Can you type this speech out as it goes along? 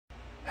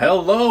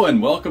Hello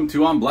and welcome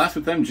to On Blast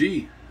with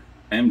MG.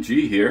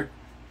 MG here,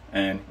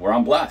 and we're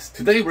on blast.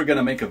 Today we're going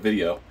to make a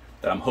video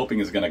that I'm hoping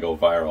is going to go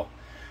viral,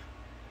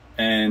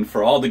 and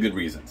for all the good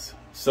reasons.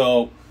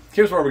 So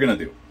here's what we're going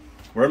to do.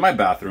 We're in my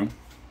bathroom,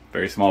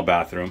 very small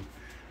bathroom,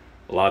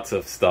 lots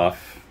of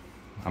stuff.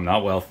 I'm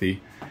not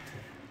wealthy,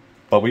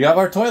 but we have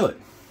our toilet.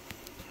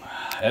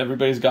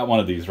 Everybody's got one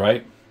of these,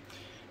 right?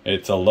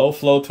 It's a low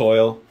flow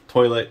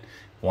toilet,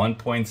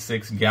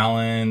 1.6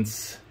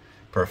 gallons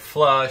per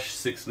flush,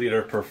 6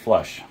 liter per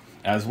flush.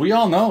 As we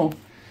all know,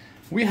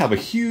 we have a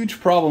huge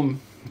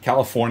problem in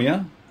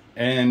California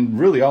and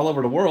really all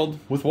over the world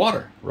with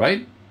water,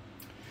 right?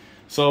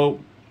 So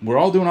we're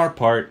all doing our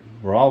part.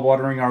 We're all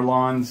watering our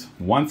lawns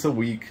once a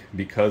week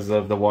because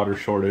of the water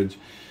shortage.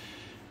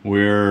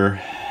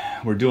 We're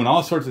doing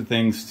all sorts of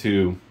things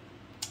to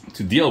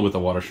deal with the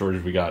water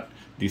shortage. We got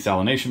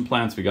desalination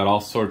plants. We got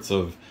all sorts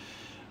of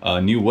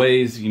new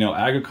ways, you know,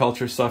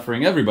 agriculture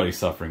suffering, everybody's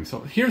suffering. So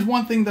here's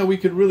one thing that we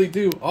could really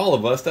do, all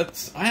of us,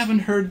 that's I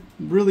haven't heard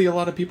really a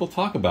lot of people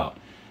talk about.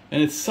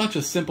 And it's such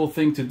a simple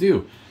thing to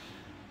do.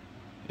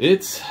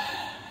 If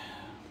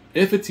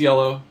it's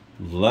yellow,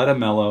 let it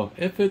mellow.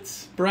 If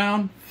it's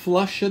brown,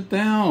 flush it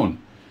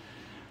down.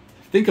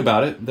 Think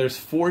about it. There's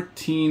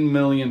 14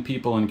 million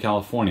people in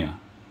California.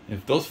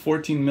 If those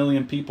 14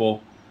 million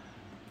people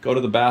go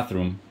to the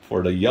bathroom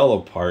for the yellow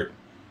part,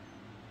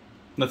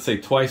 let's say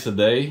twice a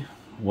day,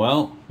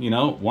 well, you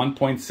know,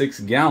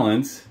 1.6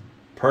 gallons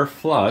per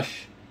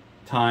flush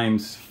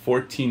times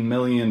 14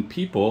 million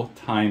people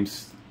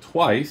times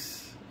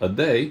twice a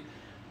day.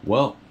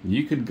 Well,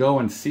 you could go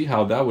and see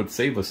how that would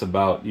save us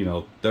about, you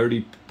know,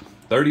 30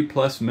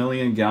 plus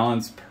million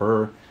gallons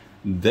per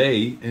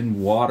day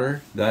in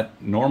water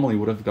that normally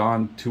would have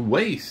gone to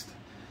waste.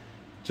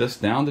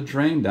 Just down the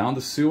drain, down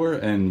the sewer,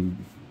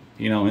 and,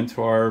 you know,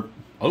 into our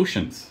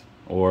oceans.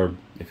 Or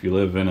if you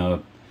live in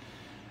a,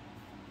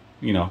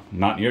 you know,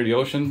 not near the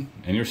ocean,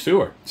 in your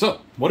sewer. So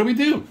what do we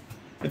do?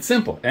 It's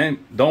simple. And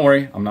don't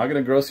worry, I'm not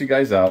gonna gross you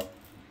guys out.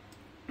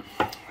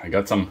 I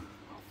got some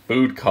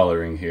food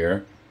coloring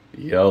here,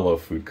 yellow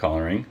food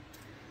coloring,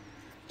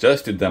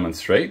 just to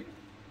demonstrate.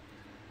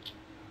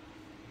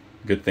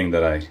 Good thing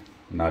that I'm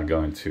not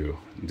going to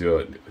do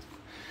it,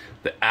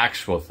 the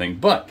actual thing.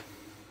 But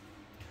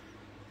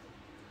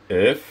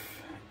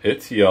if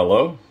it's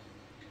yellow,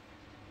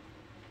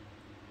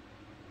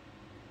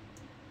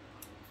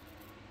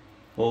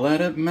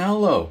 let it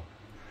mellow.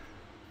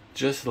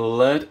 Just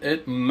let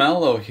it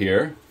mellow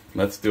here.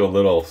 Let's do a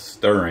little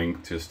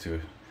stirring just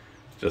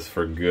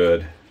for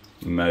good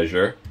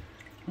measure.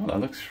 Oh,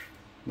 that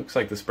looks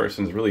like this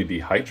person's really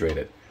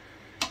dehydrated.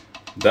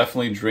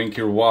 Definitely drink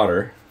your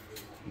water.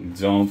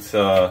 Don't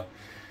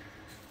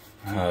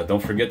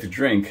forget to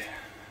drink,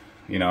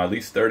 you know, at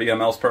least 30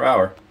 mLs per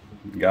hour.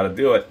 You gotta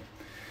do it.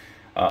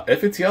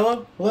 If it's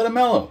yellow, let it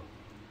mellow.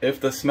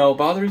 If the smell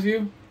bothers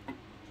you,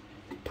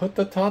 put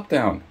the top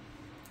down.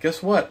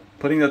 Guess what?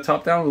 Putting the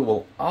top down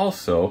will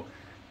also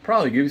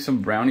probably give you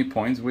some brownie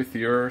points with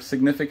your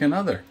significant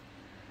other.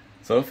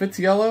 So if it's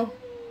yellow,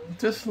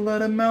 just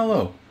let it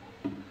mellow.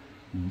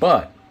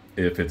 But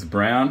if it's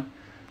brown,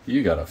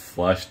 you gotta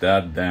flush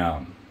that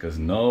down, because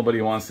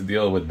nobody wants to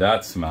deal with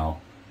that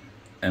smell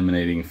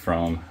emanating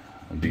from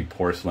the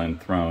porcelain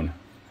throne.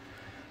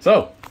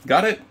 So,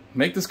 got it?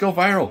 Make this go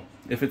viral.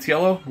 If it's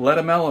yellow, let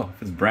it mellow.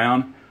 If it's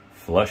brown,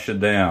 flush it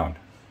down.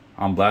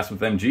 On Blast with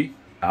MG,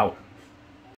 out.